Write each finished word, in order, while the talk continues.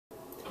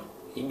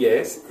Hey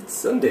guys, it's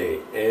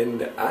Sunday,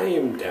 and I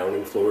am down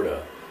in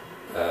Florida.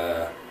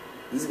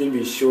 This is going to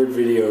be a short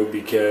video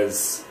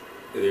because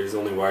there's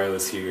only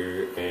wireless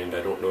here, and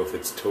I don't know if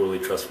it's totally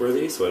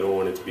trustworthy, so I don't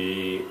want it to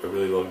be a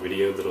really long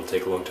video that'll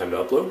take a long time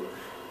to upload.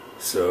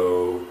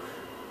 So,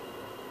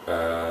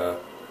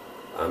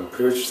 I'm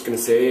pretty much just going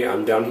to say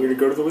I'm down here to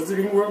go to the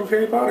Wizarding World of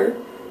Harry Potter.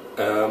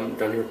 Down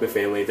here with my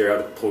family. They're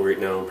out at the pool right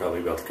now. I'm probably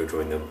about to go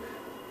join them.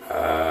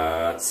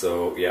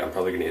 So yeah, I'm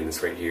probably going to end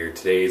this right here.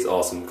 Today is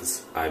awesome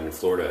because I'm in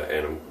Florida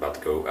and I'm about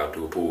to go out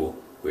to a pool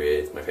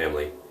with my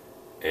family.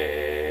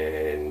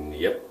 And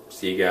yep,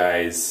 see you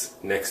guys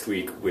next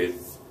week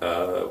with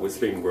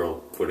Wizarding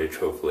World footage,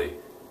 hopefully.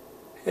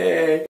 Hey!